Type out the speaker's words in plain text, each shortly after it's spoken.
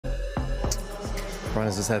Brian,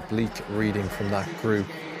 as I said, bleak reading from that group.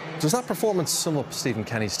 Does that performance sum up Stephen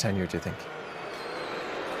Kenny's tenure, do you think?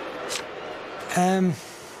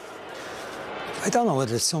 I don't know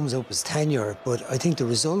whether it sums up his tenure, but I think the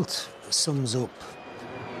result sums up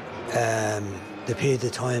the period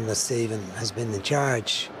of time that Stephen has been in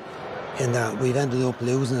charge, in that we've ended up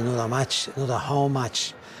losing another match, another home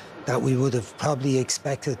match, that we would have probably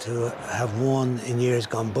expected to have won in years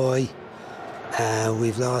gone by.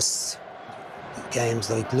 We've lost games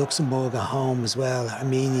like Luxembourg at home as well,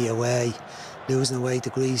 Armenia away, losing away to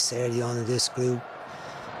Greece early on in this group.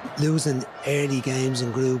 Losing early games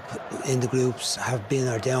in the groups have been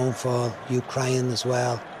our downfall. Ukraine as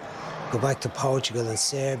well. Go back to Portugal and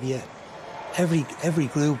Serbia. Every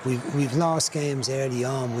group we've lost games early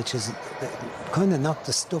on, which has kind of knocked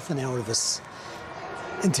the stuffing out of us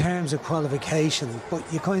in terms of qualification. But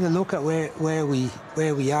you kind of look at where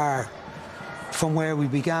we are from where we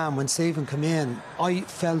began when Stephen came in. I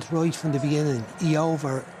felt right from the beginning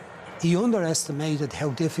he underestimated how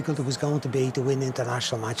difficult it was going to be to win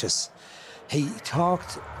international matches. He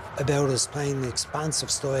talked about us playing an expansive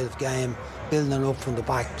style of game, building up from the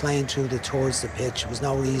back, playing towards the pitch. There was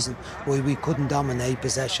no reason why we couldn't dominate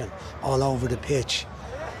possession all over the pitch.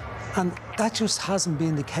 And that just hasn't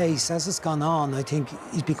been the case. As it's gone on, I think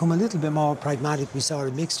he's become a little bit more pragmatic. We saw a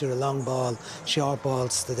mixture of long ball, short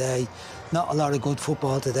balls today. Not a lot of good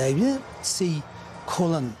football today. We didn't see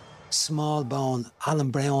Cullen, Smallbone, Alan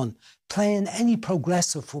Brown playing any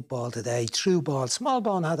progressive football today, through ball.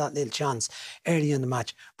 Smallbone had that little chance early in the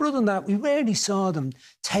match. But other than that, we rarely saw them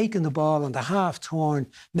taking the ball on the half-turn,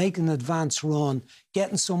 making an advance run,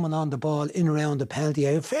 getting someone on the ball in around the penalty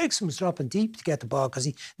area. Ferguson was dropping deep to get the ball because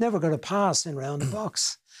he never got a pass in around the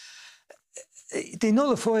box. They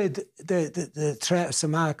nullified the threat of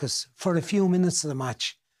St Marcus for a few minutes of the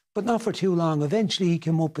match, but not for too long. Eventually he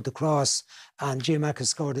came up with the cross and Jim Ackers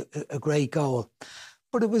scored a great goal.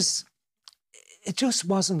 But it just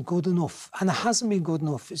wasn't good enough, and it hasn't been good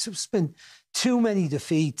enough. It's just been too many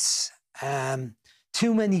defeats,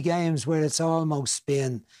 too many games where it's almost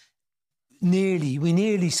been we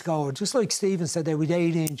nearly scored. Just like Stephen said there, with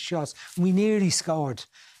 18 shots, we nearly scored.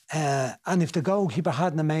 And if the goalkeeper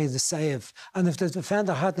hadn't made the save, and if the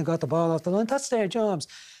defender hadn't got the ball off the line, that's their jobs.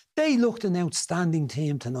 They looked an outstanding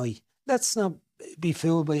team tonight. Let's not be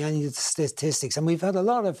fooled by any of the statistics. And we've had a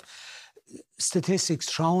lot of statistics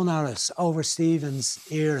thrown at us over Stephen's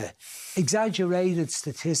era. Exaggerated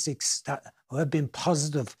statistics that have been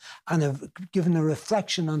positive and have given a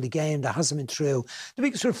reflection on the game that hasn't been true. The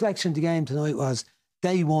biggest reflection of the game tonight was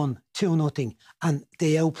they won 2-0 and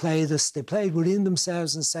they outplayed us. They played within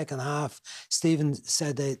themselves in the second half. Stephen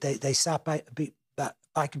said they sat back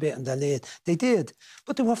a bit and they led. They did.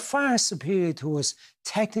 But they were far superior to us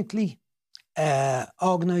technically,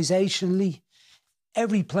 organisationally.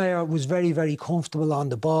 Every player was very, very comfortable on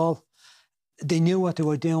the ball. They knew what they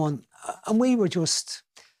were doing. And we were just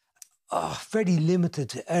very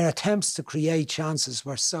limited. Our attempts to create chances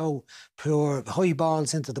were so poor. High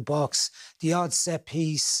balls into the box, the odd set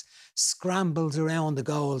piece, scrambles around the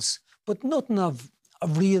goals, but nothing of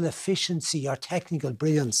real efficiency or technical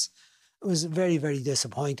brilliance. It was a very, very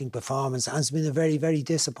disappointing performance, and it's been a very, very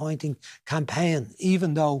disappointing campaign,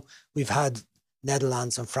 even though we've had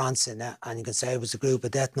Netherlands and France in it, and you can say it was a group of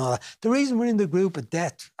death and all that. The reason we're in the group of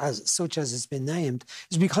death, such as it's been named,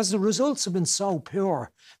 is because the results have been so poor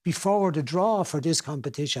before the draw for this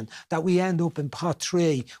competition that we end up in pot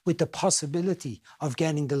 3 with the possibility of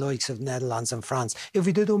getting the likes of Netherlands and France. If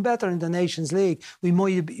we did done better in the Nations League, we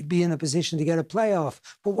might be in a position to get a playoff,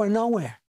 but we're nowhere.